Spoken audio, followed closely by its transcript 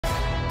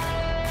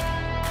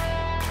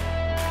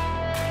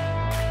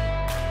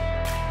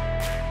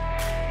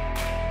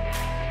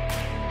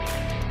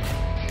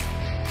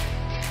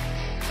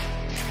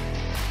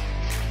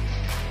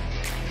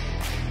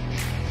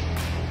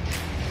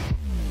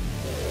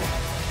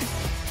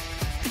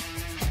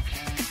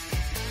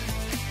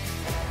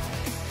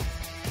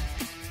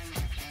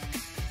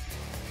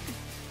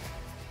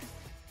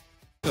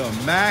the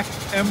Mack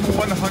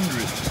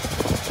M100.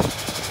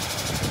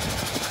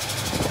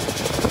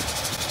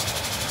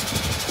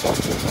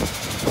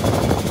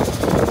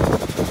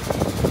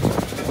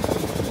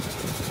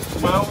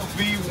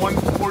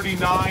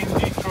 V149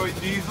 Detroit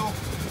diesel.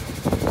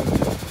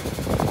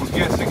 We're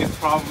guessing it's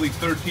probably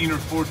 13 or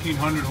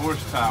 1400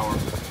 horsepower.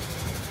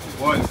 It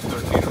was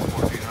 13 or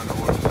 1400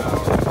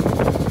 horsepower.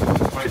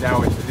 Right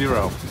now it's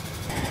 0.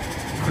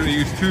 I'm going to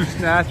use 2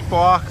 snatch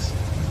blocks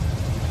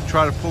to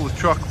try to pull the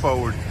truck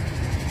forward.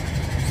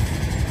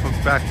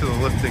 Hook back to the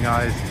lifting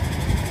eyes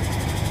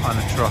on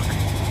the truck.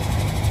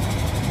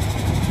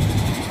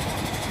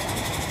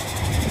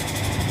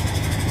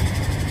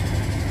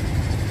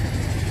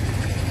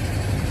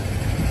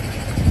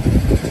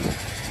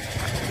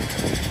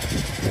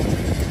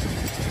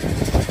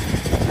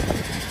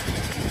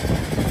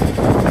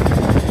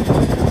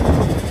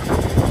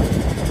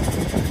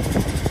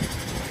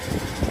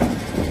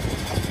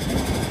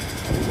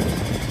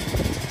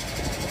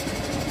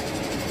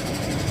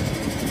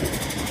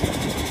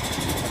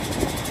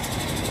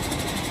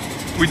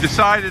 We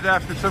decided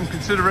after some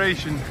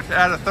consideration to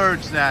add a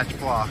 3rd snatch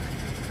block.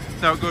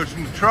 Now it goes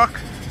from the truck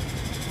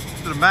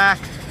to the Mack,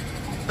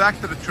 back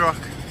to the truck,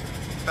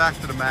 back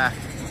to the Mack,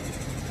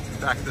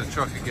 back to the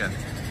truck again.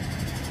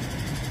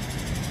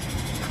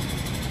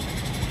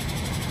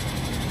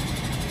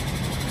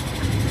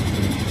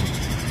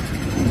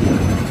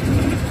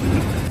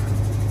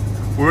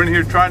 We're in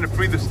here trying to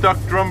free the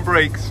stuck drum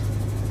brakes.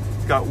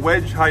 It's got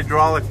wedge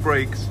hydraulic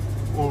brakes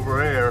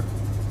over air.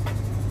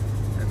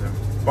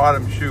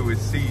 Bottom shoe is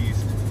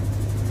seized.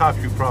 Top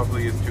shoe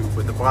probably is too,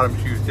 but the bottom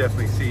shoe is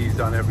definitely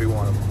seized on every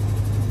one of them.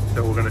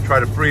 So we're going to try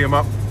to free them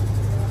up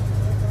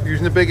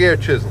using the big air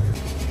chisel.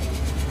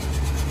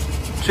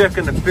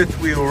 Checking the 5th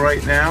wheel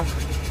right now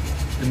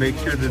to make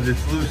sure that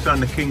it's loose on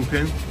the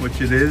kingpin,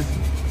 which it is.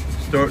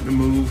 Starting to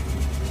move.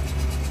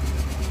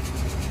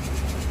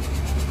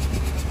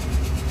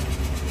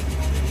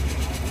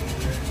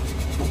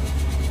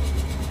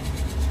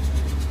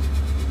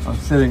 I'm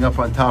sitting up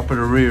on top of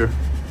the rear.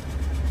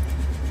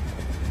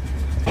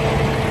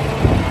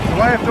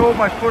 I have to hold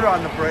my foot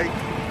on the brake.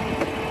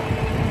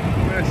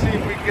 I'm going to see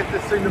if we can get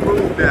this thing to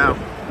move now.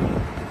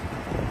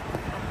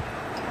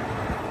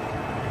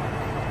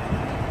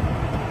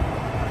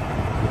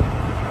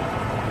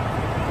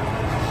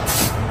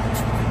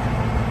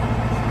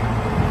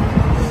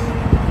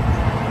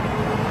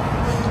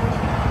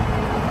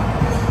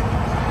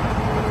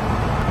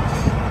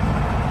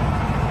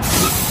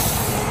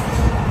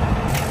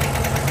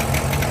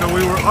 So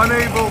we were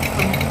unable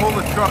to pull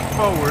the truck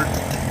forward.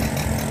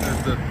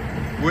 There's the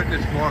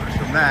witness marks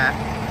from that.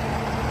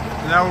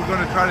 Now we're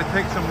going to try to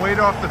take some weight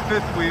off the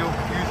 5th wheel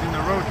using the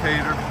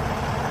rotator,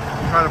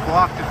 try to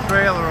block the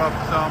trailer up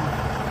some,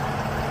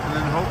 and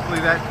then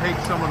hopefully that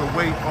takes some of the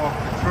weight off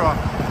the truck,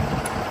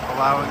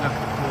 allowing us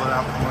to pull it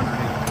out from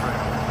underneath the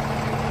trailer.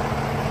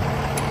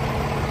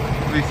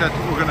 At least that's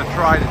what we're going to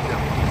try to do.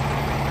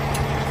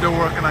 Still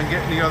working on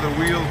getting the other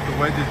wheels, the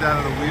wedges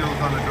out of the wheels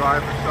on the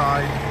driver's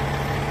side.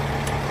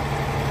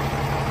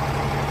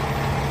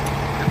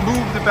 It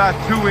moved about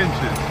 2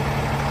 inches.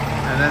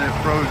 And then it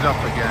froze up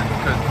again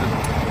because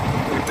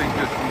we think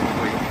this one's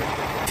weak.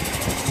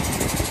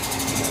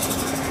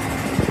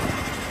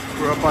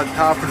 We're up on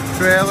top of the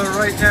trailer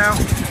right now.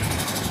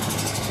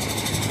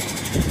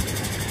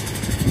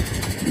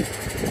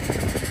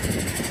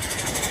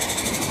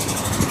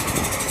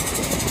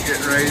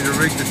 Getting ready to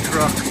rig the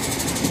truck.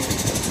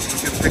 We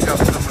can pick up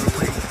some of the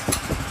weight.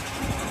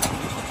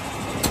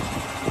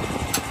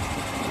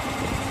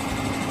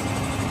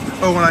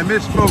 Oh, and I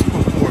misspoke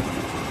before.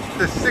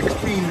 The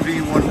 16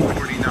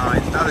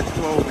 V149, not a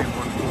 12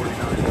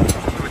 V149.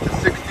 So it's a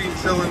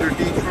 16-cylinder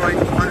Detroit,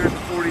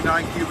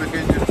 149 cubic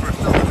engine per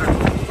cylinder,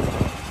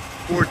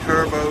 4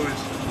 turbos.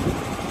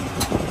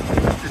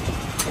 It's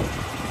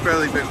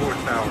fairly big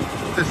horsepower.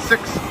 It's a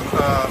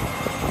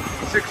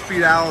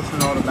 6-speed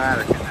Allison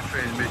automatic in the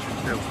transmission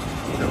too.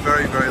 It's a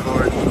very, very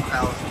large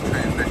Allison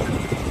transmission.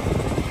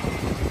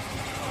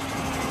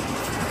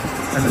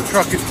 And the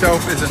truck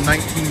itself is a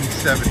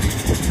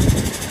 1970.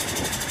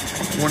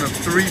 One of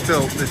 3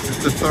 built. This is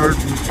the 3rd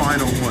and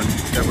final one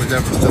that was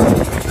ever built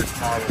of this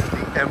model,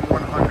 the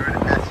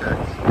M100SX.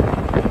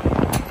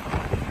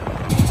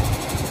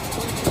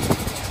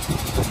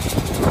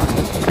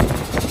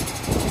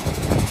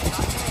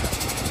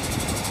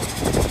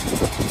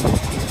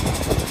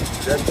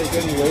 Did that take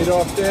any weight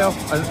off, Dale?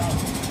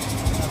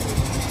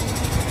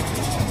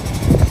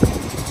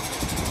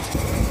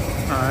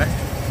 Alright.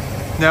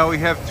 Now we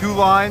have 2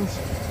 lines,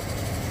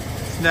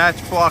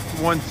 snatch blocked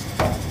once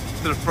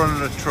to the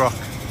front of the truck.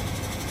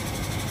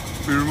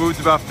 We removed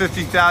about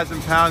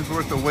 50,000 pounds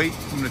worth of weight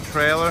from the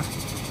trailer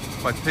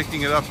by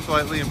picking it up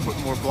slightly and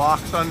putting more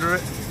blocks under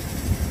it.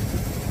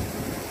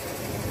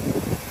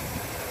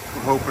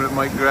 We're hoping it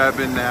might grab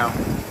in now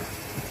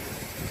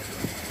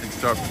and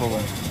start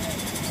pulling.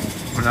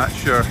 We're not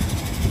sure.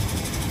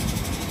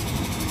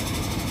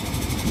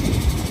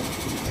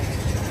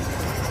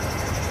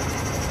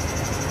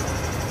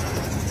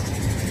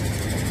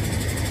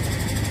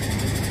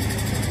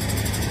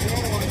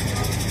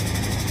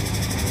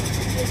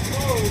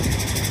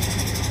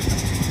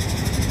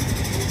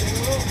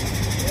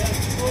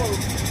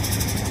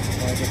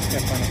 just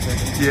step on a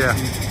friggin' Yeah.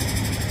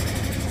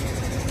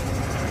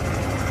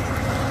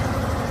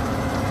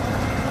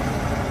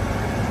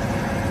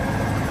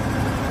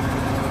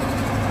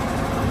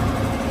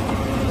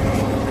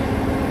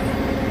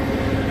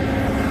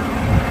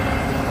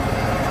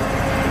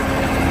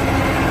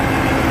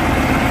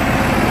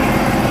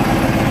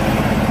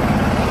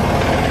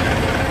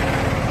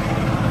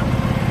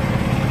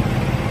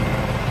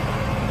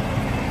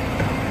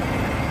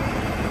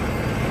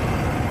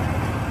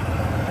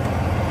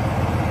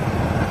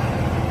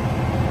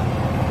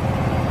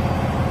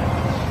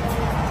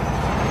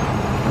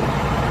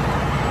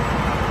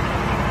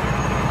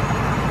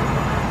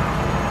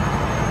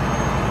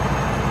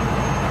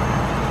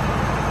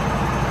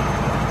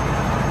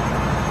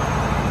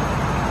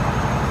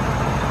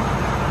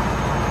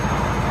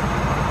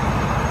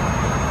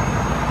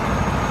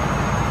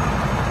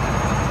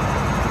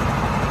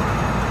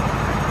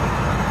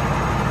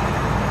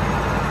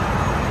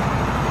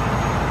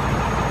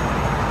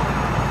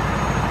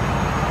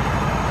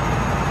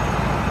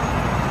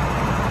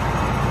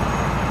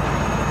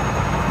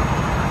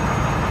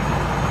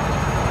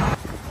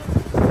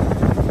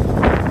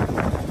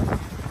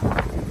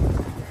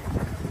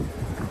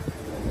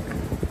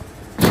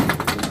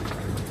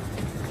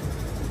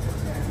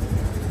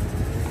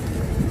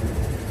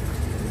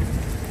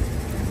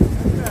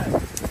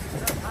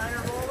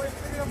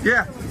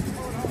 Yeah.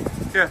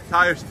 Yeah,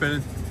 tire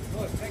spinning.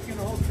 Look, taking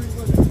the whole tree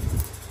with it.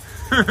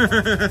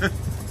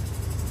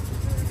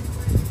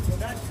 When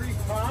that tree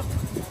popped,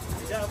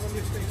 yeah, when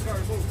this thing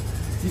started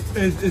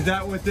moving. Is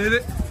that what did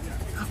it?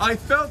 Yeah. I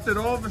felt it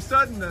all of a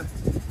sudden. How was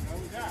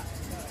that?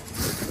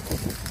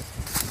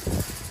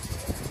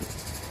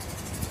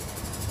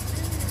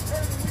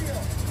 Turn the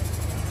wheel.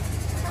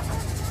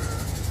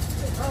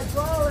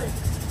 Hydraulic.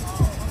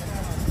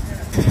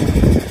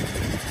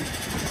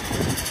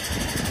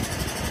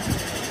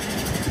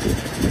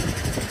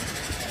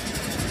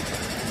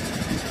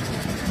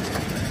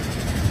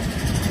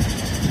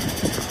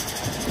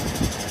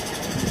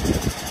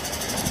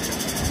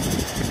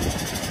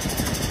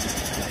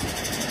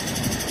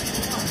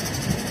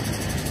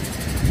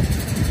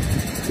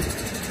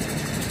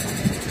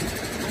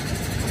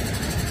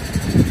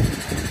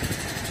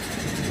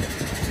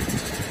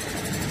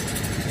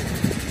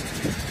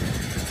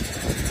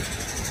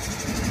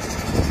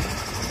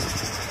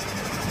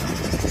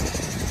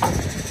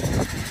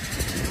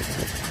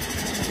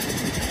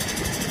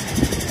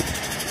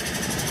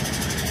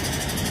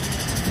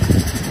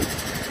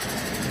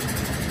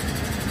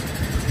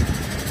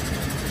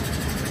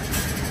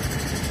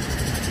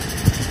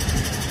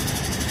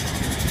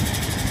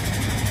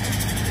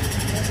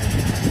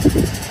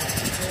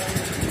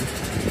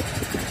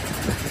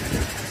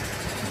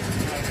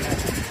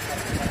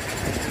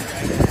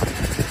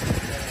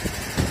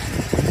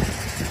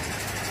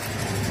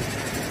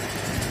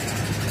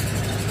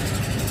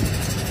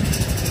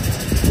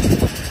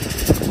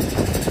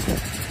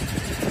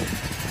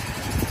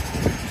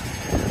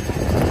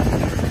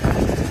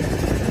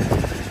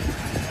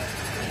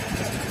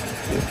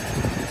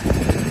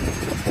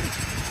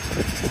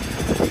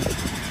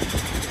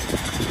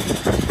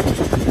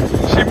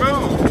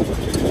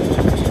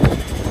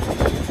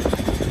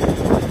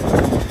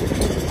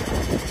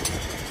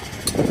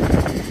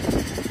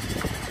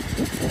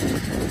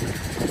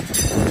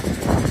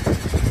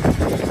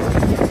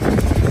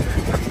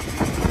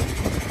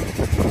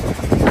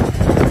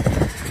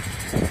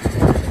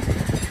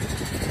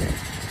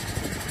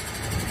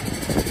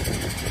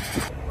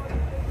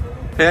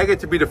 Hey, I get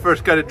to be the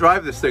first guy to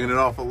drive this thing in an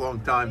awful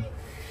long time.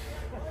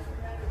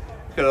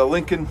 Got a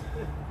Lincoln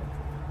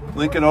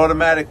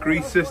automatic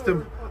grease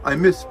system. I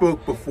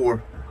misspoke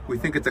before. We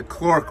think it's a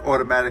Clark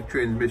automatic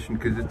transmission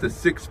because it's a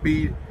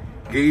 6-speed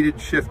gated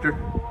shifter.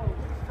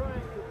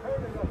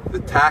 The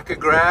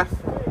tachograph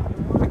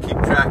to keep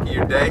track of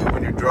your day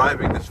when you're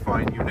driving this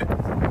fine unit.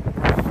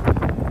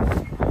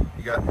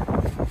 You got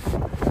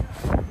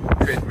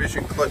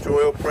transmission clutch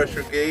oil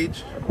pressure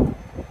gauge.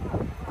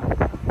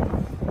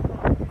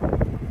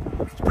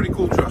 Pretty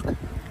cool truck.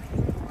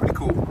 Pretty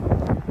cool.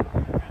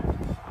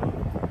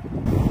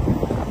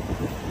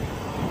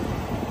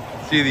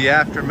 See the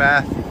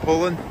aftermath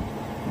pulling,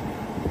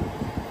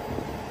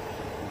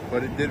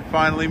 but it did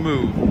finally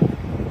move.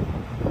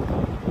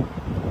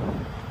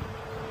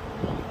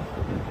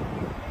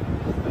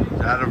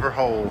 It's out of her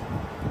hole.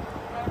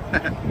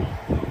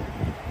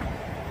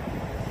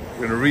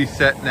 We're gonna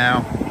reset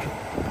now,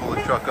 pull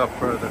the truck up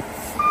further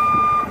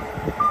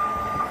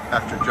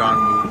after John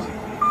moves.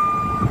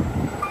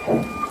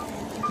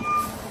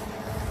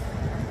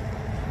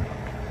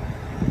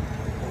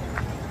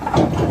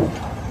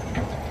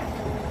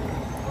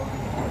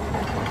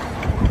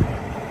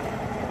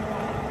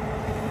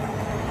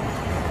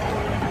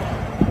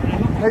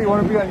 Hey, you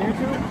want to be on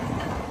YouTube?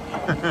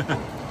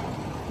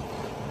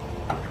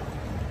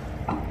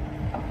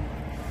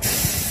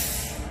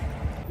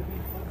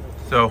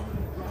 So,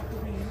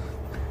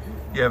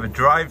 you have a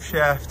drive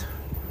shaft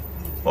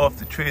off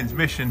the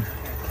transmission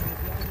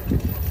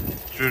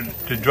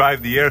to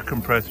drive the air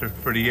compressor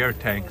for the air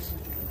tanks.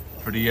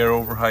 for the air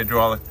over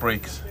hydraulic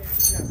brakes.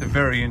 It's a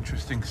very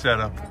interesting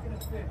setup.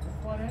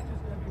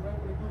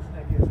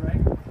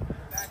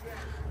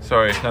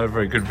 Sorry, it's not a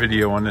very good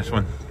video on this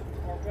one.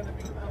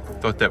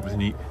 Thought that was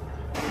neat.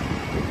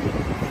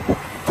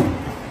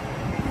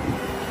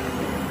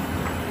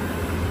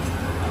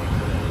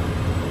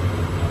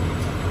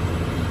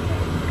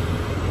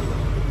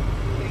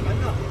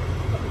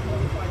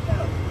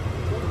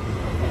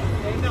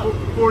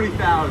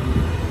 $40,000.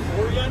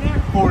 40 on there?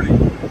 40.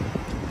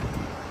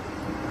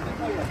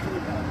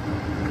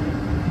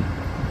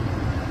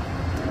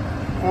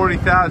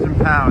 40,000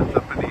 pounds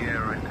up in the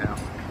air right now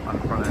on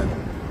the front end.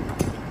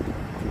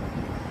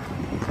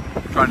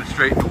 Trying to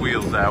straighten the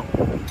wheels out.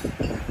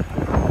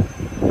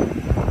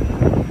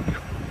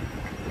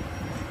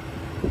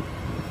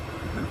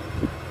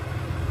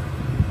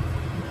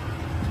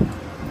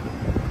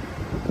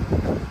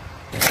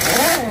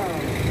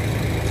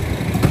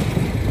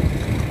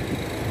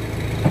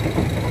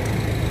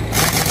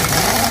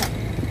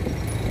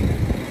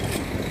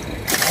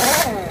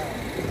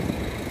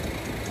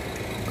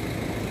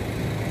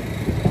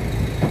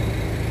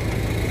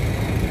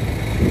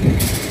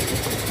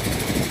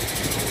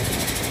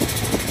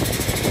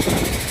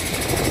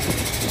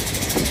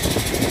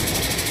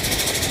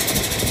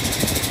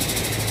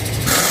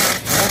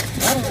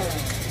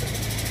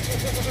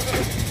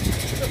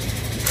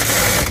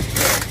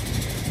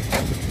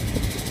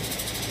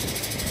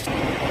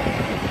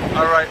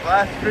 Alright,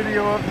 last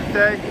video of the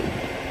day.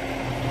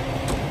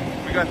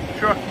 We got the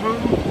truck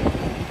moved.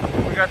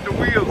 We got the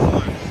wheels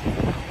loose.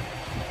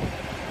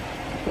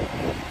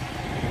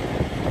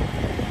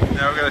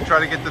 Now we're going to try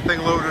to get the thing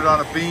loaded on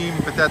a beam,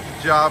 but that's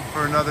a job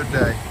for another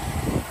day.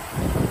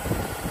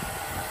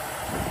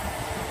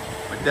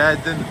 My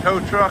dad's in the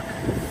tow truck.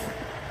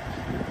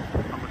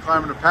 I'm going to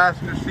climb in the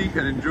passenger seat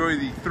and enjoy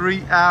the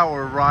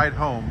 3-hour ride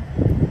home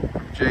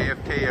from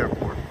JFK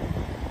Airport.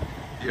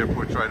 The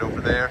airport's right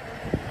over there.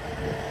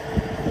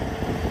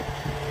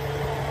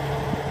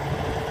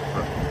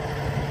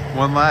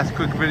 One last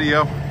quick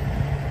video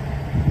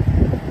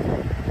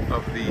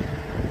of the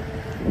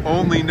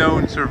only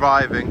known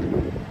surviving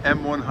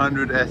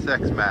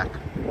M100SX Mack,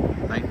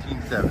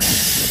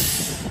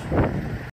 1970.